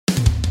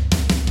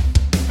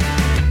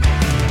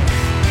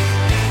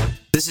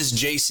This is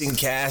Jason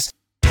Cass.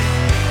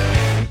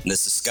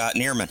 This is Scott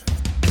Niermann.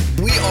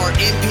 We are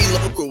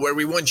MP Local, where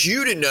we want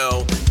you to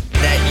know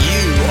that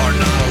you are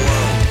not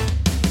alone.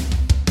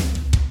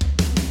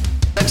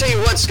 I tell you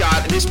what,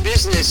 Scott, this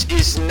business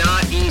is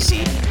not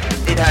easy.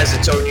 It has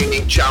its own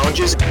unique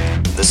challenges.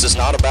 This is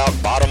not about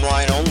bottom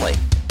line only.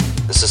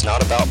 This is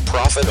not about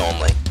profit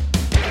only.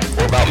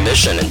 We're about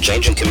mission and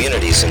changing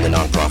communities in the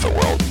nonprofit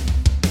world.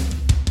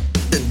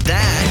 And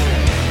that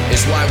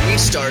is why we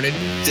started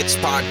this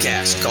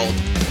podcast called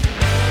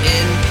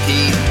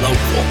MP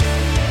Local.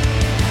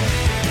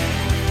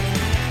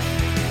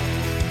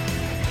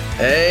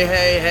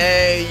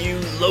 Hey, you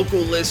local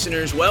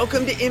listeners.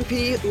 Welcome to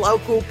MP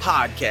Local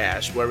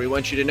Podcast, where we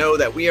want you to know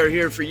that we are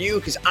here for you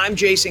because I'm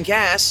Jason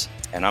Cass.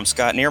 And I'm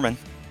Scott Niermann.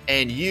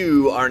 And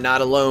you are not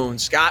alone.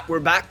 Scott,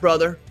 we're back,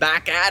 brother.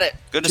 Back at it.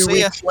 Good to see you.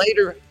 2 weeks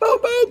later. Boom,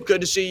 boom.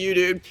 Good to see you,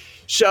 dude.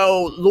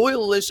 So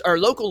local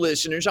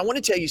listeners, I want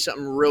to tell you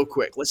something real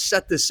quick. Let's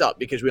set this up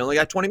because we only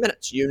got 20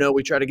 minutes. You know,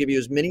 we try to give you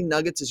as many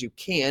nuggets as you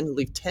can.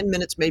 Leave 10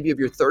 minutes maybe of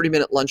your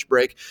 30-minute lunch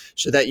break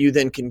so that you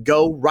then can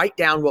go write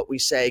down what we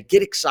say,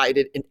 get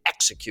excited, and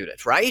execute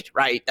it, right?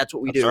 Right. That's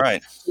what we do.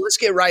 Right. So let's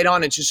get right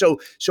on it. So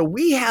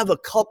we have a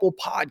couple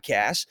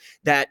podcasts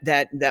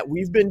that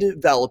we've been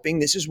developing.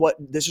 This is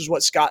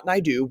what Scott and I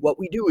do. What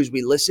we do is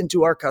we listen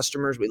to our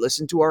customers, we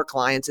listen to our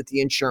clients at the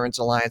Insurance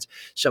Alliance,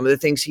 some of the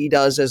things he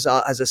does as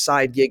a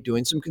side gig,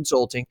 doing some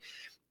consulting.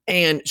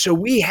 And so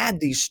we had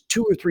these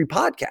 2 or 3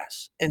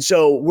 podcasts. And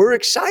so we're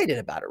excited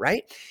about it,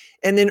 right?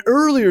 And then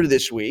earlier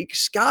this week,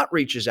 Scott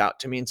reaches out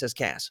to me and says,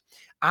 Cass,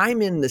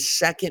 I'm in the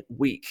second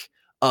week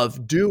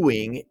of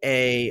doing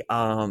a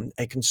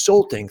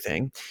consulting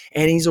thing.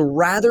 And he's a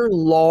rather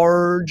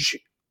large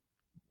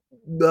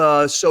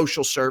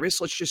social service.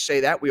 Let's just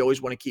say that. We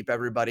always want to keep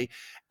everybody.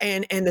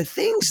 And the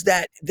things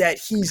that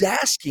he's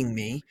asking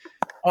me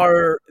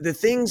are the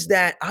things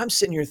that I'm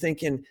sitting here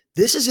thinking,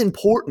 this is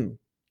important.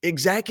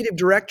 Executive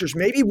directors,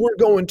 maybe we're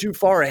going too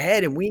far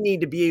ahead and we need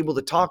to be able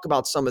to talk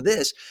about some of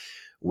this.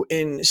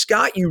 And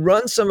Scott, you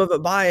run some of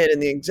it by it,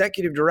 and the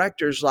executive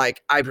director's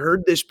like, I've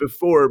heard this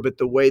before, but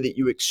the way that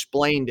you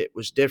explained it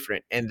was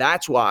different. And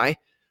that's why,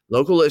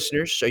 local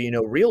listeners, so you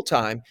know real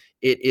time,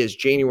 it is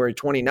January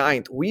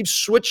 29th. We've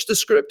switched the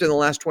script in the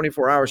last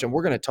 24 hours, and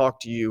we're going to talk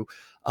to you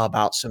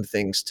about some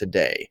things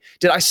today.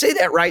 Did I say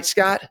that right,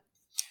 Scott?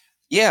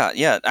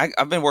 Yeah.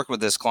 I've been working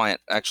with this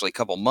client actually a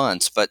couple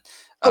months, but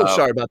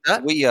sorry about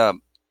that.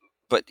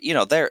 But you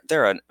know,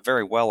 they're a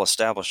very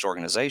well-established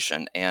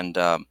organization, and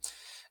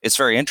it's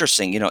very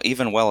interesting. You know,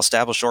 even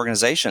well-established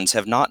organizations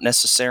have not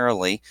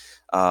necessarily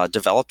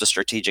developed a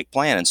strategic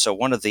plan, and so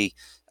one of the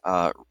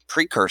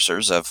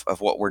precursors of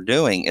what we're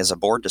doing is a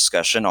board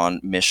discussion on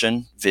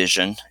mission,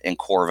 vision, and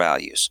core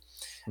values.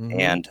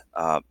 Mm-hmm. And,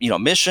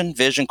 mission,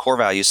 vision, core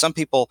values. Some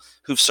people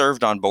who've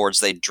served on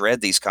boards, they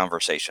dread these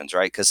conversations,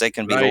 right? Because they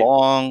can be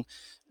long,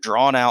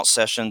 drawn out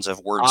sessions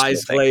of wordsmithing.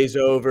 Eyes glaze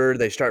over.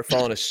 They start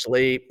falling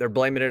asleep. They're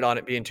blaming it on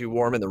it being too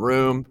warm in the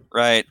room.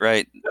 Right.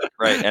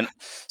 And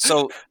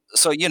so,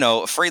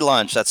 free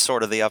lunch, that's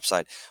sort of the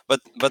upside.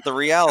 But the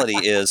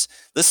reality is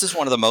this is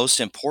one of the most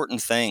important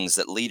things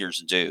that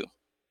leaders do.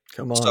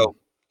 Come on. So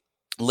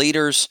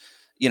leaders,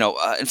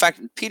 in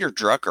fact, Peter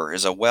Drucker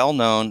is a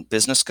well-known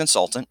business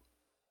consultant.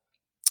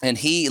 And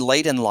he,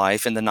 late in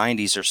life, in the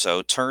 90s or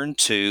so, turned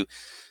to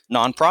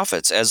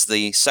nonprofits as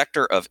the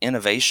sector of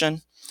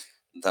innovation,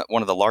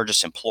 one of the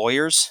largest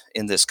employers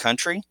in this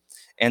country.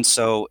 And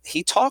so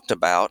he talked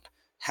about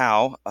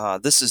how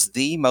this is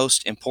the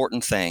most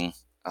important thing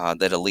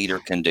that a leader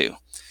can do.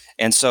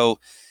 And so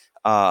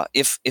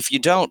if you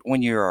don't,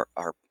 when you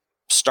are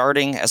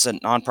starting as a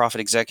nonprofit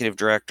executive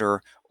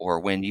director, or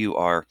when you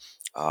are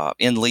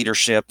in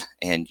leadership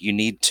and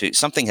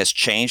something has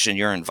changed in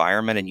your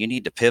environment and you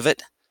need to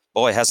pivot,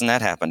 boy, hasn't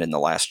that happened in the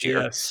last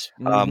year. Yes.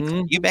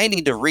 Mm-hmm. You may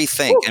need to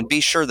rethink and be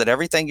sure that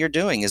everything you're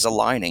doing is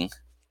aligning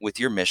with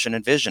your mission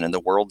and vision in the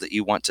world that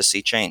you want to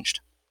see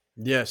changed.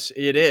 Yes,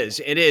 it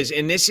is. It is.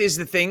 And this is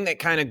the thing that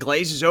kind of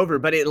glazes over,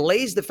 but it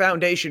lays the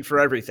foundation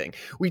for everything.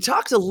 We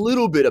talked a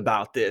little bit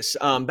about this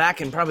back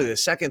in probably the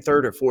second,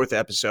 third, or fourth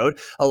episode.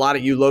 A lot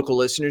of you local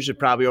listeners have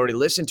probably already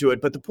listened to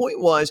it. But the point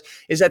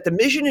is that the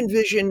mission and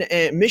vision,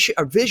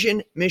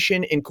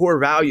 mission, and core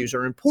values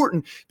are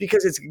important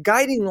because it's a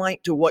guiding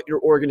light to what your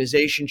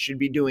organization should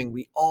be doing.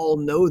 We all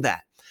know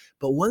that.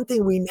 But one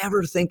thing we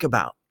never think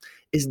about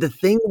is the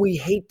thing we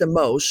hate the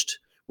most,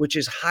 which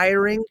is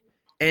hiring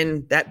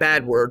and that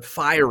bad word,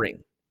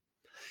 firing.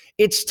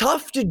 It's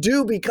tough to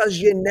do because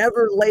you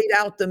never laid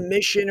out the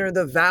mission or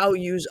the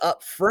values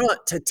up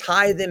front to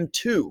tie them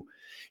to.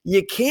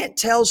 You can't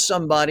tell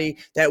somebody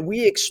that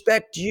we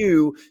expect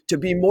you to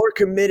be more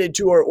committed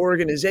to our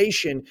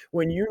organization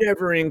when you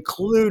never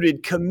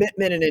included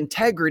commitment and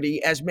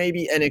integrity as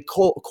maybe a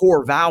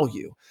core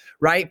value,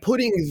 right?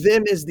 Putting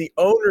them as the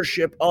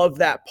ownership of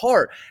that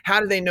part. How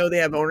do they know they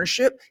have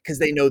ownership? Because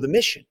they know the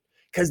mission,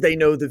 because they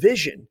know the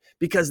vision,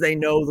 because they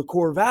know the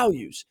core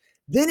values.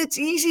 then it's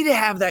easy to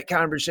have that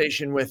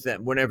conversation with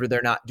them whenever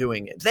they're not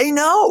doing it. They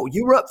know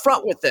you're up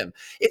front with them.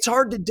 It's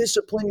hard to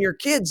discipline your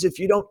kids if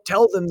you don't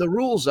tell them the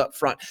rules up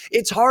front.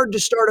 It's hard to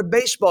start a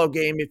baseball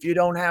game if you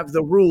don't have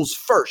the rules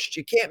first.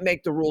 You can't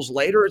make the rules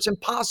later. It's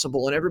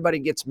impossible, and everybody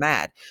gets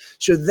mad.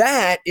 So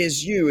that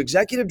is you,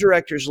 executive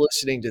directors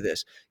listening to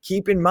this.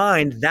 Keep in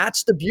mind,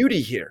 that's the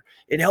beauty here.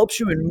 It helps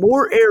you in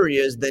more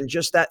areas than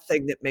just that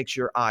thing that makes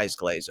your eyes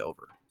glaze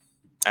over.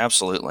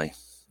 Absolutely.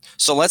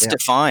 So let's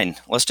define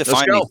these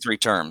three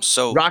terms.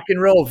 So rock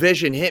and roll,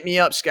 vision. Hit me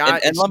up,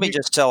 Scott. And let me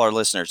just tell our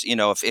listeners,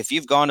 if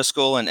you've gone to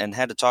school and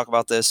had to talk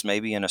about this,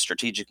 maybe in a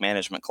strategic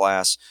management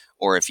class,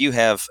 or if you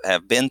have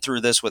been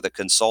through this with a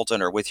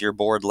consultant or with your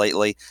board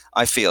lately,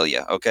 I feel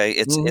you. Okay.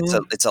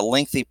 It's a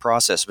lengthy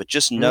process, but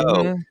just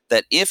know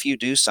that if you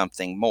do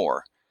something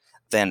more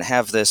than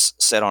have this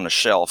set on a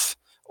shelf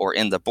or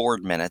in the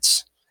board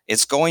minutes,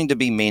 it's going to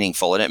be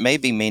meaningful, and it may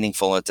be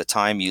meaningful at the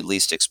time you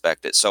least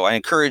expect it. So I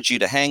encourage you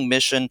to hang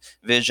mission,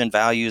 vision,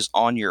 values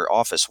on your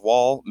office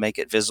wall, make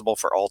it visible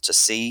for all to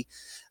see.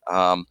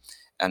 And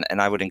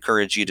I would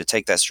encourage you to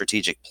take that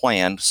strategic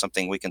plan,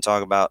 something we can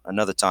talk about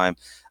another time.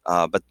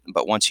 But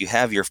once you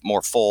have your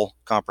more full,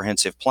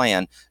 comprehensive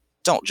plan,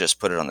 don't just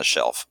put it on the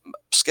shelf.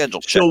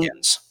 Schedule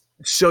check-ins.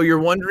 So you're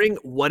wondering,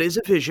 what is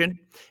a vision?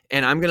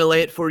 And I'm going to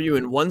lay it for you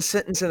in one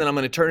sentence, and then I'm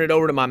going to turn it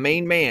over to my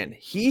main man.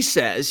 He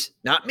says,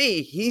 not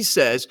me, he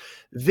says,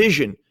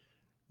 vision,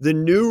 the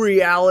new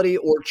reality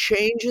or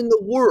change in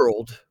the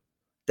world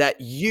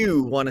that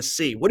you want to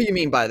see. What do you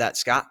mean by that,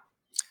 Scott?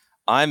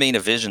 I mean, a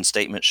vision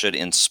statement should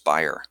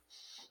inspire.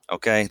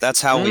 Okay,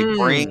 that's how we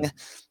bring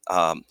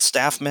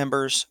staff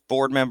members,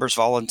 board members,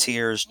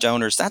 volunteers,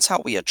 donors. That's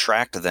how we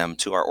attract them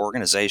to our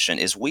organization.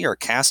 Is we are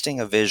casting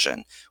a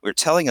vision. We're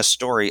telling a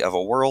story of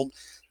a world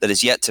that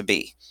is yet to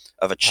be,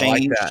 of a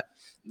change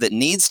that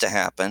needs to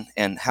happen,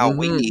 and how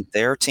we need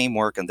their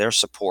teamwork and their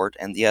support,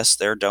 and yes,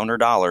 their donor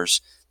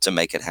dollars to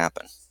make it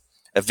happen.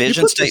 A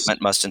vision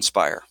statement must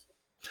inspire.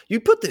 You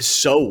put this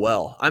so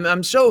well.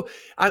 I'm so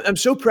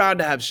proud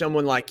to have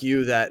someone like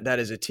you that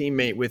is a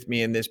teammate with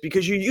me in this,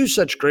 because you use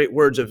such great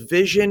words of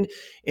vision,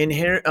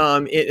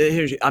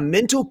 a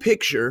mental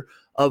picture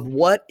of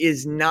what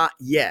is not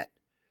yet,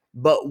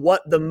 but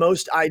what the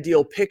most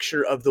ideal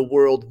picture of the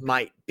world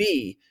might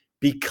be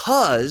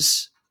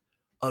because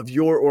of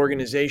your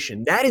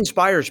organization. That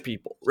inspires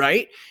people,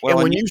 right? Well,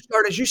 and when you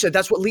start, as you said,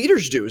 that's what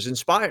leaders do, is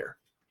inspire.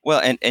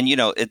 Well, and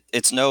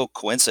it's no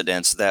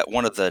coincidence that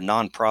one of the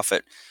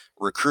nonprofit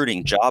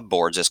recruiting job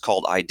boards is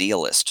called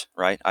Idealist,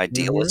 right?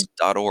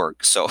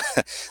 Idealist.org. So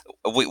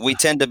we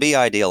tend to be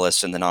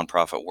idealists in the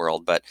nonprofit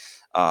world, but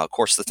of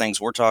course, the things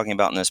we're talking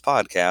about in this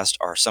podcast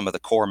are some of the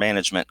core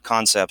management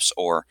concepts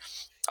or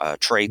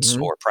traits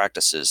or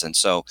practices. And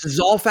so this is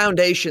all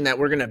foundation that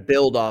we're going to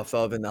build off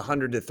of in the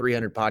 100 to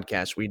 300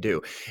 podcasts we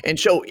do. And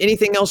so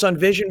anything else on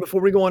vision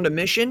before we go on to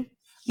mission?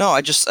 No,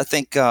 I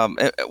think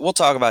we'll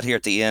talk about here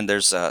at the end.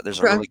 There's a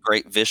really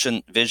great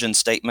vision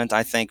statement,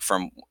 I think,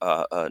 from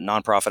a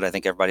nonprofit I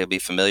think everybody will be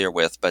familiar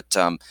with. But,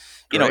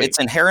 it's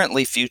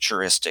inherently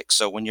futuristic.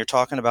 So when you're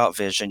talking about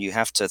vision, you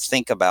have to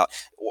think about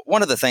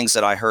one of the things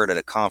that I heard at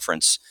a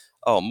conference,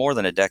 more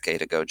than a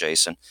decade ago,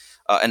 Jason.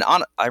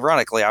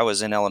 Ironically, I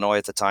was in Illinois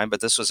at the time,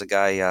 but this was a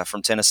guy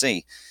from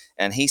Tennessee.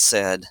 And he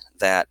said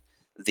that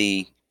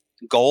the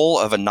goal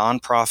of a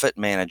nonprofit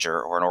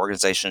manager or an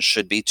organization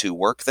should be to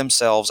work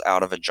themselves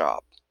out of a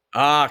job.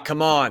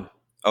 Come on.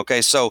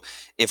 Okay, so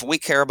if we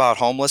care about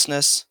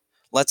homelessness,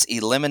 let's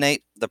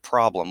eliminate the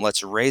problem.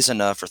 Let's raise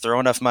enough or throw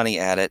enough money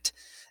at it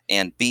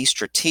and be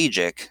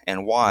strategic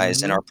and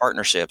wise in our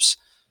partnerships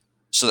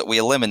so that we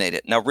eliminate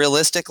it. Now,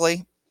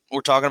 realistically,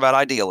 we're talking about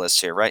idealists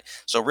here, right?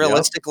 So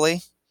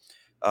realistically,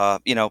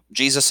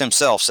 Jesus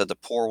himself said the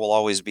poor will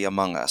always be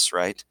among us,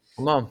 right?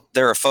 Come on.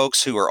 There are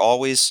folks who are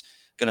always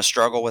going to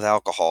struggle with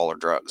alcohol or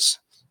drugs.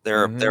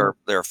 There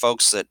are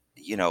folks that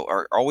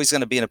are always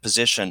going to be in a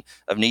position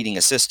of needing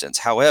assistance.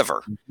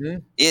 However,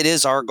 it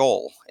is our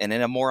goal, and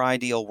in a more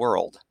ideal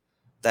world,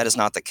 that is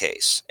not the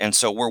case. And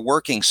so we're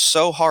working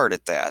so hard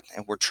at that,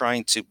 and we're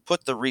trying to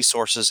put the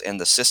resources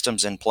and the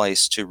systems in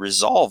place to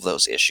resolve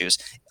those issues.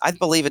 I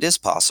believe it is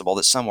possible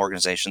that some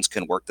organizations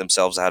can work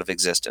themselves out of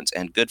existence,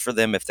 and good for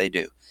them if they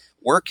do.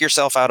 Work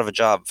yourself out of a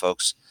job,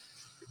 folks.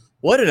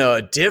 What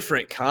a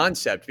different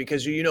concept,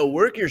 because,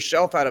 work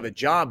yourself out of a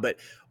job, but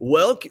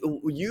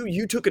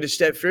you took it a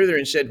step further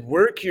and said,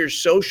 work your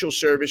social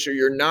service or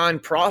your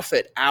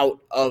nonprofit out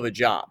of a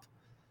job.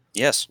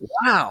 Yes.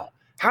 Wow.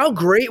 How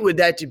great would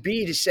that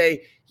be to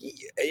say,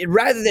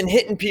 rather than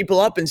hitting people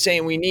up and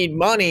saying we need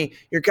money,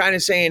 you're kind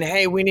of saying,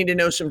 hey, we need to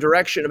know some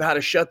direction of how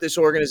to shut this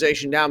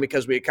organization down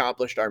because we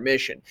accomplished our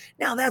mission.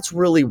 Now, that's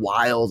really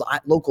wild.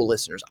 Local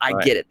listeners, I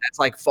get it. That's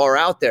like far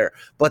out there,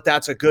 but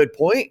that's a good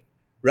point.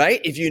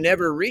 Right? If you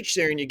never reach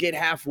there and you get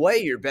halfway,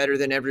 you're better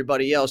than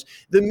everybody else.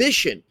 The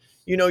mission,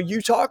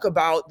 you talk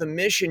about the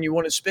mission, you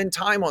want to spend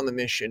time on the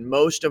mission.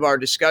 Most of our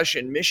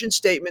discussion, mission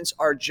statements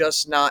are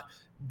just not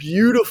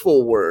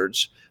beautiful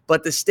words,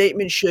 but the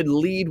statement should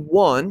lead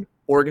one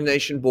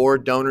organization,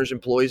 board, donors,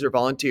 employees, or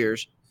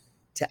volunteers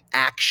to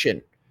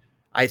action.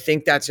 I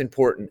think that's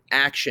important.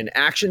 Action.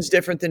 Action's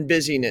different than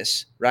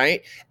busyness,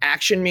 right?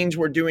 Action means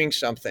we're doing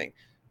something.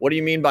 What do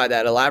you mean by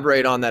that?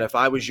 Elaborate on that. If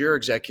I was your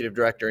executive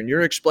director and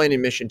you're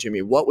explaining mission to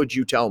me, what would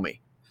you tell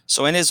me?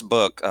 So in his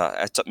book,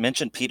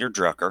 mentioned Peter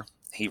Drucker.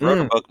 He wrote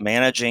a Mm, book,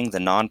 Managing the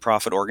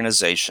Nonprofit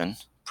Organization,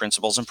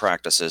 Principles and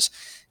Practices.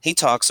 He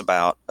talks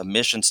about a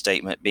mission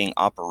statement being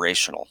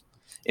operational.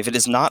 If it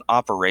is not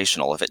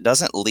operational, if it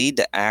doesn't lead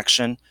to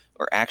action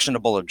or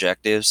actionable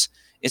objectives,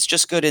 it's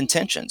just good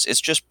intentions.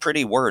 It's just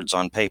pretty words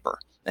on paper.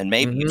 And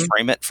maybe you mm-hmm,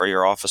 frame it for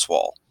your office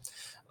wall.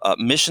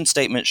 Mission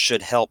statements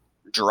should help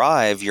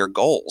drive your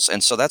goals.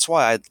 And so that's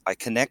why I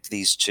connect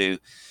these two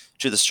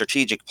to the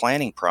strategic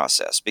planning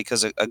process,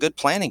 because a good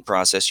planning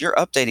process, you're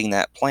updating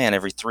that plan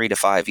every 3 to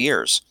 5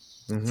 years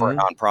for mm-hmm,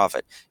 a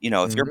nonprofit.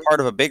 If you're mm-hmm, part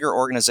of a bigger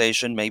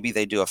organization, maybe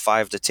they do a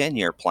 5 to 10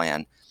 year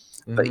plan,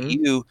 but mm-hmm,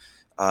 you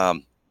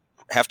um,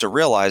 have to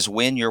realize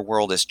when your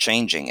world is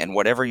changing and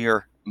whatever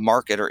your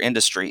market or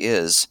industry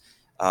is,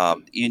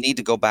 you need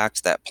to go back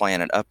to that plan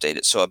and update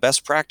it. So a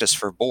best practice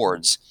for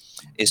boards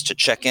is to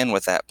check in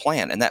with that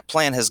plan, and that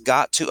plan has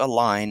got to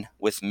align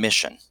with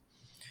mission.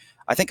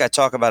 I think I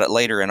talk about it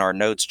later in our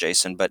notes,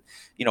 Jason, but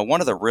one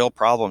of the real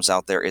problems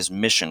out there is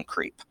mission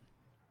creep.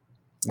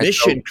 And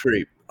so mission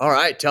creep. All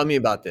right. Tell me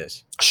about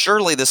this.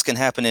 surely this can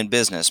happen in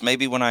business.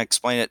 Maybe when I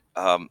explain it,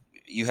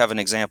 you have an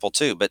example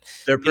too. But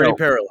They're you pretty know,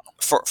 parallel.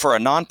 for a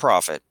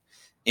nonprofit,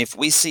 if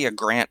we see a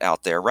grant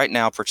out there right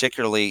now,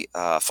 particularly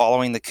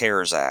following the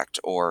CARES Act,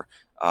 or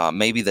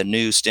maybe the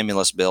new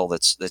stimulus bill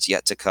that's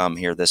yet to come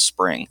here this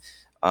spring,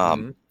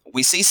 um, Mm-hmm,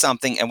 we see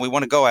something and we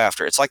want to go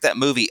after it. It's like that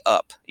movie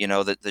Up.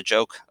 The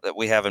joke that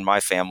we have in my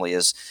family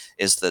is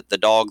that the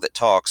dog that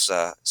talks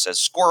says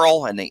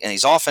squirrel, and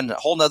he's off in a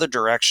whole nother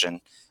direction,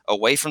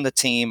 away from the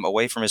team,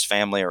 away from his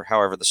family, or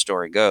however the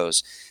story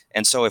goes.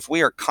 And so if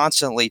we are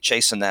constantly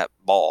chasing that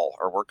ball,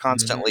 or we're mm-hmm,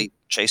 constantly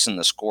chasing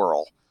the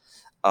squirrel,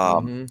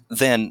 mm-hmm.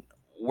 then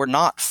we're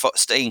not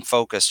staying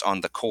focused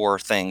on the core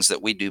things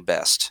that we do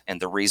best and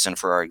the reason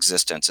for our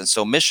existence. And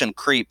so mission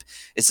creep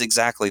is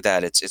exactly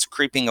that. It's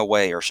creeping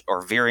away,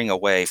 or veering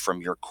away from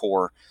your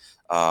core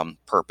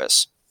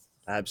purpose.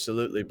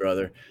 Absolutely,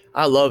 brother.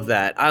 I love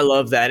that. I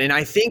love that. And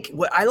I think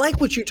I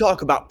like what you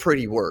talk about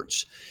pretty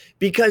words,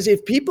 because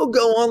if people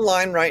go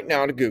online right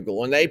now to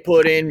Google and they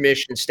put in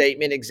mission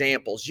statement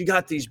examples, you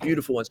got these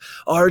beautiful ones.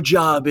 Our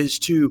job is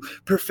to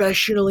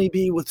professionally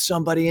be with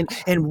somebody and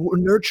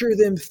nurture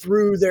them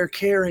through their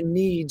care and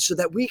needs so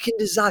that we can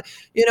design,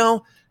 you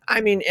know, I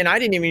mean, and I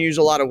didn't even use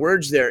a lot of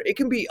words there. It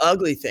can be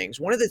ugly things.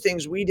 One of the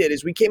things we did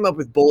is we came up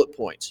with bullet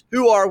points.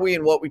 Who are we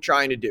and what we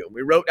trying to do?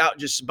 We wrote out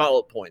just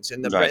bullet points,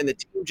 and Right. the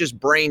team just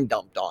brain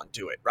dumped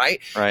onto it,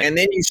 right? Right. And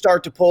then you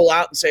start to pull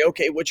out and say,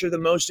 okay, which are the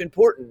most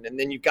important? And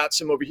then you've got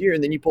some over here,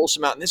 and then you pull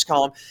some out in this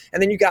column,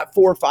 and then you got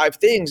 4 or 5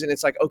 things, and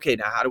it's like, okay,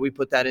 now how do we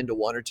put that into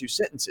 1 or 2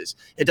 sentences?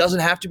 It doesn't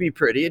have to be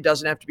pretty. It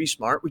doesn't have to be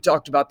smart. We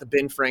talked about the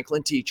Ben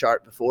Franklin T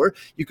chart before.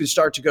 You can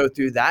start to go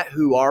through that.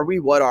 Who are we?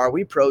 What are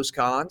we? Pros,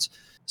 cons.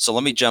 So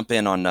let me jump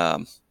in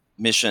on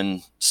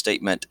mission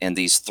statement and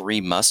these 3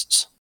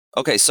 musts.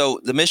 Okay, so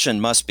the mission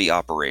must be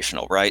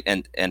operational, right?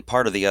 And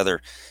part of the other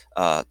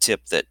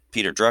tip that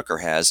Peter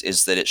Drucker has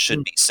is that it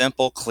should be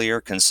simple, clear,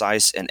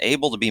 concise, and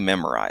able to be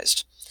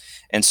memorized.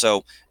 And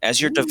so as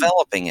you're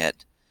developing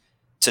it,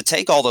 to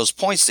take all those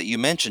points that you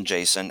mentioned,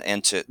 Jason,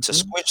 and to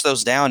switch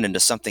those down into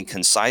something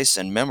concise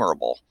and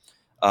memorable,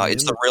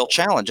 it's the real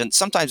challenge. And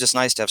sometimes it's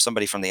nice to have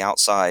somebody from the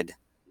outside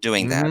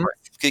doing that, Mm-hmm. right?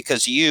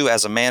 Because you,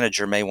 as a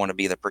manager, may want to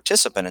be the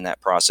participant in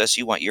that process.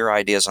 You want your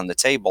ideas on the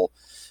table,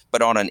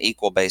 but on an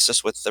equal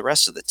basis with the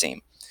rest of the team.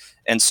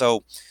 And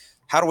so,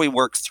 how do we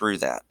work through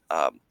that?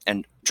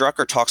 And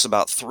Drucker talks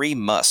about 3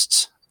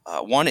 musts.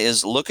 One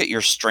is look at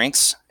your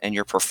strengths and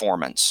your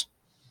performance.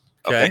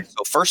 Okay, Okay.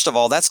 so first of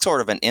all, that's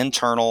sort of an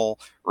internal,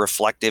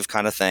 reflective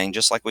kind of thing,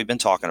 just like we've been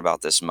talking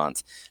about this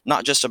month.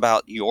 Not just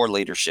about your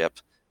leadership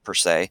per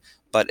se,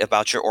 but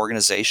about your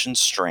organization's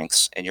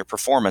strengths and your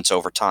performance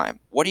over time.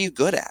 What are you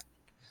good at?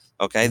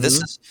 Okay,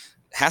 Mm-hmm.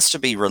 has to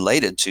be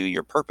related to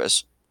your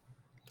purpose.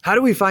 How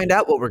do we find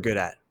out what we're good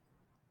at?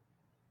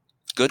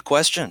 Good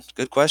question.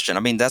 Good question. I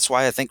mean, that's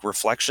why I think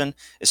reflection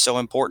is so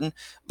important.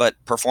 But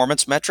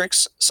performance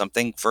metrics,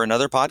 something for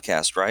another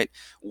podcast, right?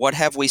 What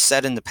have we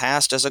set in the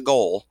past as a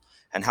goal,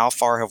 and how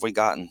far have we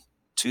gotten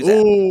to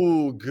that?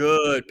 Ooh,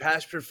 good.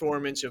 Past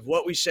performance of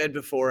what we said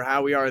before,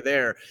 how we are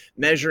there,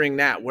 measuring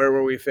that. Where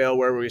were we fail?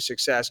 Where were we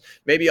success?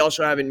 Maybe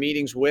also having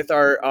meetings with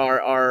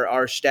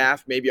our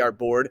staff, maybe our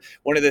board.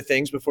 One of the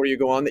things before you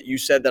go on that you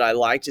said that I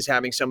liked is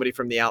having somebody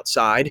from the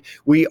outside.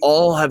 We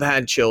all have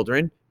had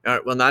children.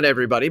 Well, not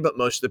everybody, but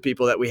most of the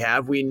people that we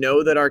have, we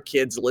know that our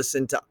kids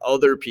listen to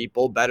other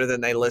people better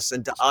than they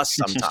listen to us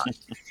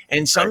sometimes. And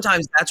Right.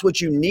 sometimes that's what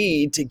you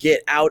need to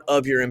get out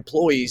of your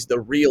employees,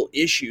 the real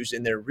issues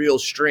and their real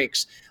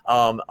strengths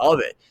of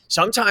it.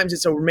 Sometimes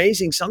it's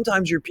amazing.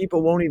 Sometimes your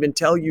people won't even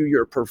tell you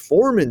your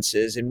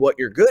performances and what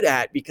you're good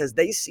at because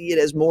they see it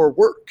as more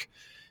work.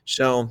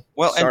 So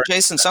Well, and sorry.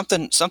 Jason,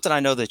 something I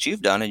know that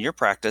you've done in your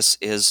practice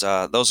is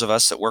those of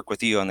us that work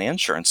with you on the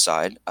insurance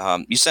side,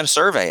 you sent a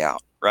survey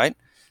out, right?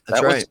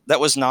 That's right. That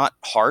was not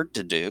hard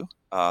to do.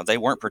 They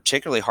weren't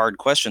particularly hard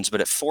questions,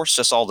 but it forced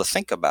us all to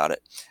think about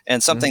it.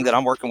 And something that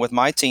I'm working with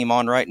my team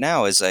on right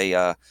now is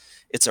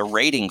it's a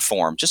rating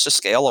form, just a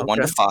scale of 1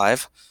 to Okay.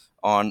 5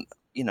 on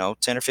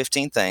 10 or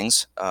 15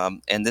 things,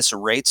 and this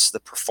rates the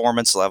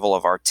performance level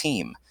of our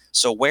team.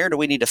 So where do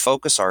we need to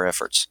focus our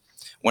efforts?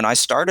 When I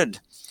started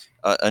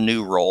a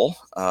new role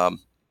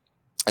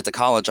at the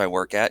college I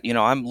work at,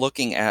 I'm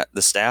looking at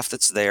the staff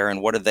that's there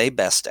and what are they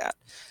best at.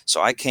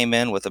 So I came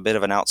in with a bit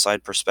of an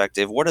outside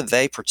perspective. What are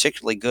they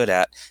particularly good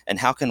at, and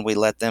how can we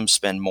let them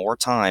spend more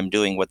time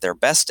doing what they're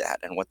best at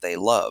and what they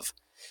love?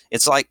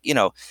 It's like, you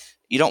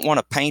don't want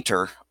a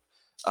painter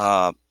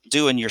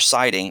doing your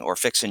siding or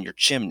fixing your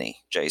chimney,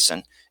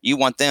 Jason. You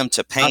want them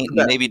to Not paint the and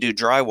best. maybe do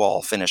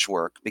drywall finish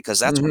work because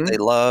that's what Mm-hmm. they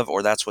love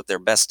or that's what they're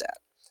best at.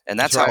 And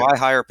That's that's how right. I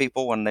hire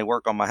people when they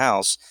work on my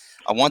house.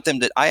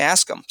 I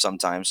ask them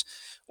sometimes,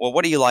 well,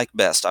 what do you like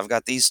best? I've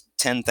got these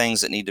 10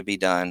 things that need to be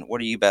done. What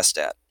are you best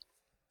at?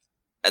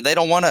 And they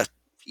don't want to,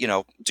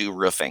 do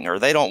roofing, or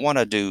they don't want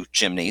to do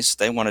chimneys.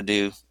 They want to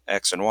do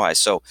X and Y.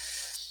 So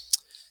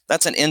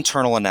that's an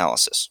internal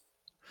analysis.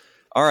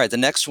 All right. The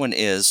next one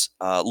is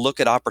look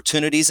at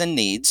opportunities and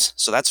needs.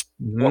 So that's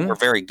what Mm-hmm. we're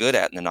very good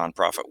at in the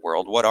nonprofit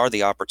world. What are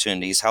the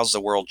opportunities? How's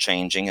the world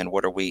changing? And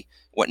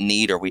what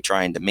need are we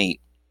trying to meet?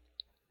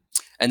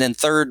 And then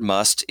third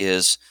must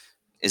is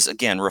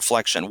again,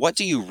 reflection. What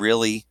do you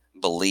really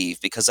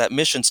believe? Because that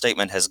mission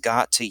statement has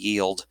got to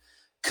yield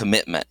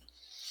commitment.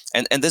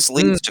 And this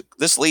leads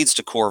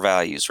to core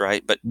values,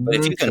 right? But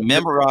if you can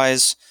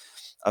memorize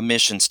a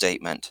mission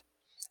statement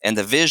and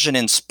the vision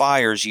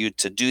inspires you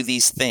to do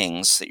these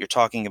things that you're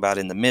talking about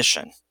in the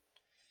mission,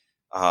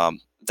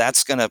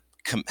 that's going to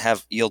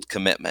yield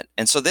commitment.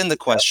 And so then the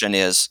question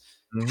is,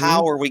 Mm-hmm.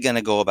 how are we going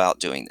to go about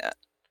doing that?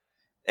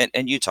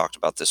 And you talked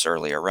about this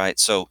earlier, right?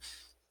 So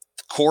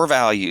core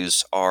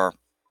values are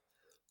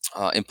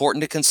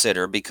important to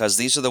consider because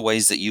these are the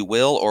ways that you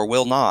will or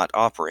will not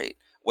operate,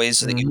 ways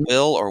that you Mm-hmm.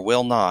 will or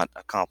will not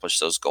accomplish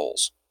those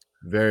goals.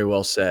 Very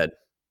well said.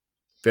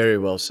 Very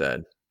well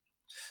said.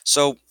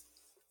 So,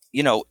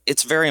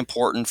 it's very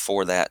important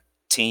for that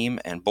team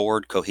and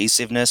board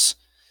cohesiveness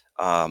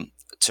to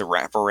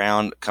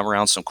come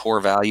around some core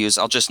values.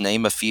 I'll just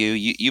name a few.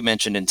 You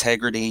mentioned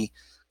integrity,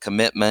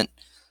 commitment,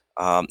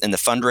 in the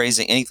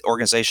fundraising. Any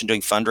organization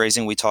doing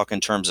fundraising, we talk in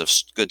terms of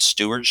good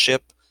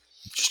stewardship,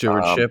 um,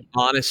 Stewardship,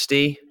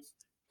 honesty,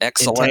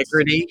 excellence.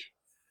 integrity.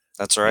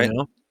 That's You right.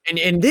 know?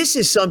 And this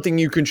is something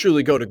you can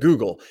truly go to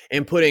Google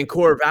and put in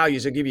core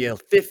values. They'll give you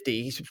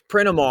 50,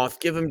 print them off,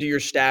 give them to your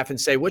staff and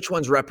say, which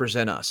ones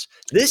represent us?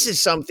 This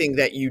is something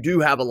that you do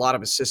have a lot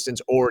of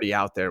assistants already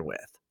out there with.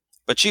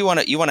 But you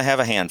want to have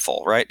a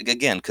handful, right?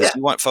 Again, Yeah. because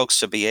you want folks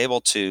to be able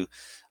to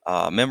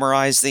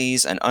memorize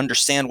these and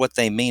understand what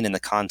they mean in the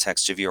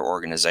context of your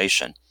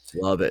organization.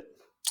 Love it.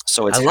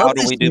 So I it's love how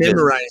do this we do business?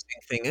 memorizing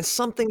thing. It's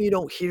something you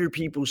don't hear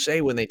people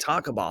say when they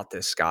talk about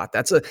this, Scott.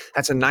 That's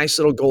a nice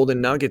little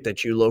golden nugget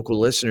that you local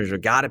listeners are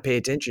got to pay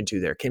attention to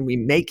there. Can we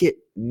make it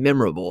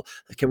memorable?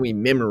 Can we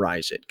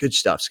memorize it? Good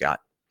stuff, Scott.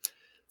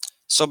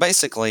 So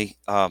basically,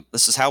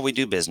 this is how we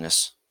do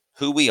business,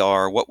 who we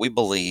are, what we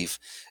believe.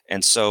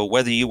 And so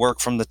whether you work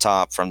from the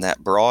top, from that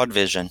broad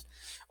vision,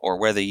 or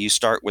whether you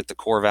start with the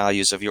core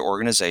values of your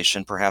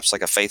organization, perhaps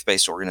like a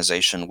faith-based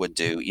organization would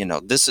do,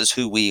 this is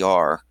who we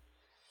are.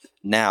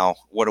 Now,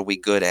 what are we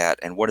good at,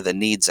 and what are the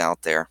needs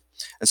out there?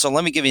 And so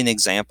let me give you an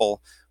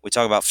example. We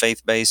talk about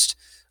faith-based.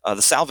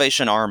 The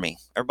Salvation Army.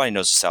 Everybody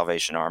knows the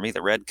Salvation Army,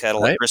 the red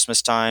kettle at Right?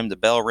 Christmas time, the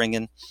bell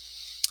ringing.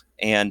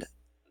 And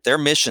their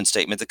mission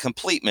statement, the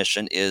complete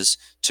mission, is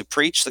to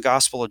preach the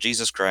gospel of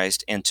Jesus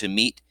Christ and to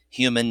meet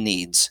human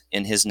needs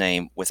in his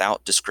name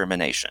without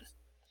discrimination.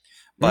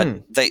 But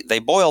Mm. they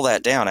boil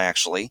that down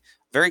actually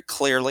very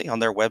clearly on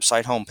their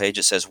website homepage.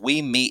 It says,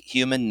 we meet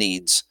human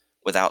needs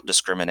without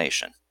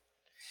discrimination.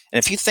 And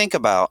if you think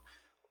about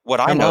what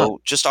I Come on. know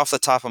just off the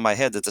top of my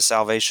head that the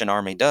Salvation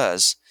Army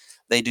does,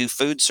 they do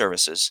food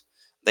services.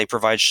 They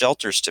provide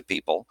shelters to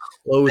people.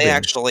 They Clothing.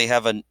 actually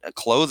have a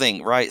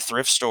clothing, right,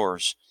 thrift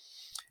stores.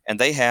 And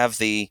they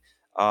have a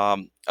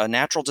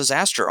natural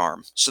disaster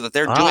arm so that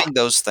they're Ah. doing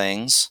those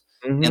things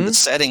in the Mm-hmm.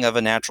 setting of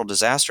a natural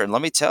disaster. And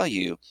let me tell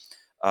you,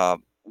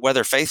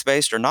 whether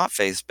faith-based or not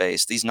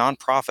faith-based, these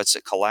nonprofits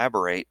that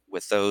collaborate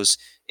with those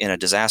in a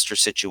disaster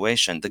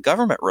situation, the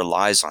government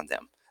relies on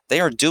them. They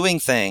are doing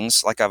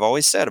things, like I've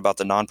always said about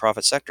the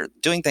nonprofit sector,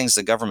 doing things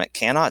the government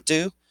cannot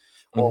do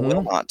or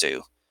will Mm-hmm. not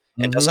do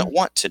and Mm-hmm. doesn't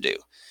want to do.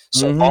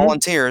 So Mm-hmm.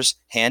 volunteers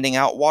handing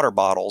out water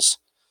bottles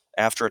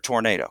after a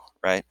tornado,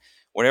 right?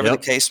 Whatever the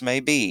Yep. case may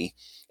be,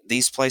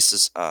 these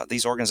places,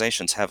 these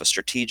organizations have a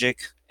strategic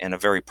and a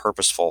very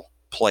purposeful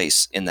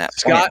place in that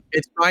plan. Scott,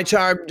 it's my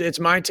job. It's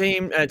my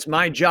team. It's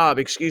my job,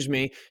 excuse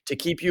me, to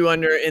keep you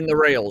in the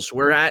rails.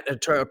 We're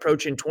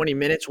approaching 20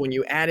 minutes. When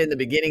you add in the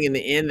beginning and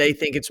the end, they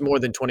think it's more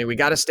than 20. We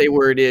got to stay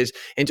where it is.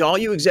 And to all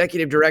you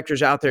executive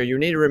directors out there, you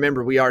need to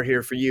remember we are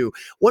here for you.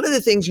 One of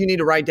the things you need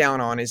to write down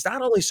on is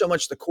not only so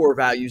much the core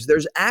values,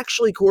 there's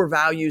actually core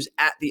values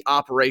at the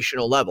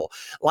operational level,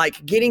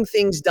 like getting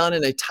things done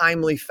in a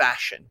timely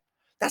fashion.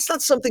 That's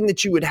not something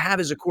that you would have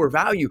as a core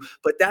value,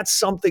 but that's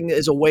something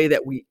as a way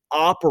that we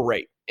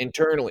operate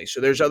internally.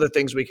 So there's other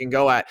things we can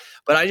go at.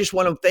 But I just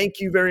want to thank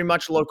you very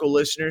much, local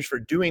listeners, for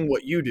doing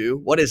what you do.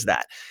 What is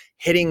that?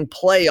 Hitting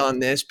play on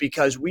this,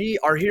 because we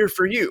are here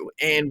for you.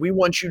 And we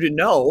want you to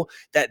know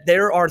that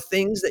there are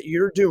things that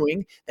you're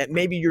doing that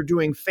maybe you're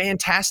doing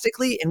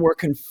fantastically, and we're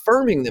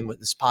confirming them with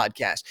this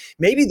podcast.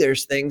 Maybe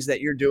there's things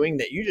that you're doing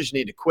that you just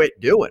need to quit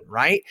doing,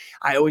 right?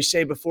 I always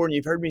say before, and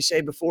you've heard me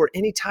say before,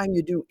 anytime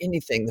you do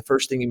anything, the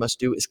first thing you must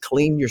do is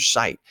clean your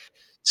site.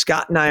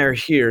 Scott and I are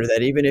here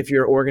that even if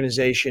your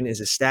organization is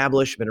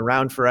established, been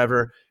around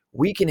forever,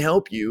 we can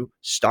help you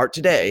start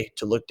today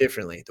to look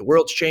differently. The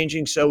world's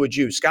changing, so would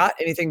you. Scott,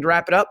 anything to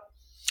wrap it up?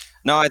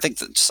 No, I think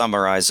to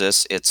summarize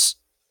this, it's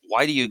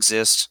why do you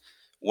exist?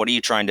 What are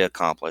you trying to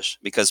accomplish?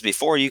 Because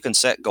before you can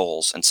set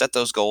goals and set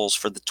those goals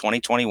for the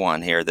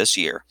 2021 here this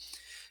year,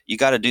 you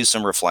got to do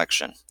some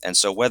reflection. And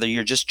so whether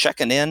you're just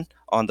checking in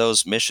on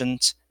those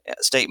missions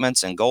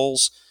statements and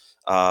goals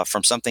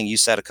from something you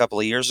said a couple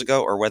of years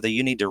ago, or whether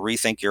you need to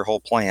rethink your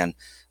whole plan,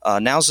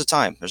 now's the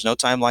time. There's no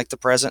time like the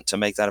present to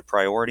make that a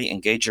priority.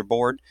 Engage your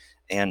board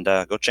and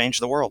go change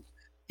the world.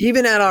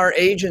 Even at our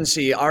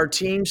agency, our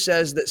team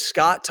says that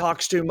Scott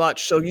talks too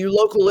much. So you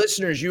local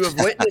listeners, you have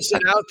witnessed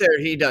it out there.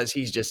 He does.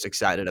 He's just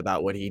excited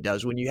about what he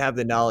does. When you have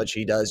the knowledge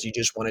he does, you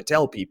just want to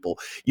tell people.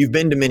 You've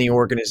been to many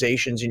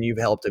organizations and you've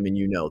helped them, and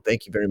you know.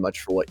 Thank you very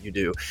much for what you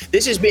do.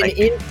 This has been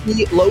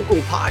NP Local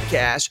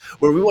Podcast,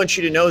 where we want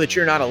you to know that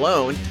you're not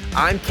alone.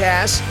 I'm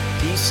Cass.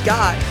 He's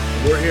Scott.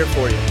 We're here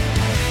for you.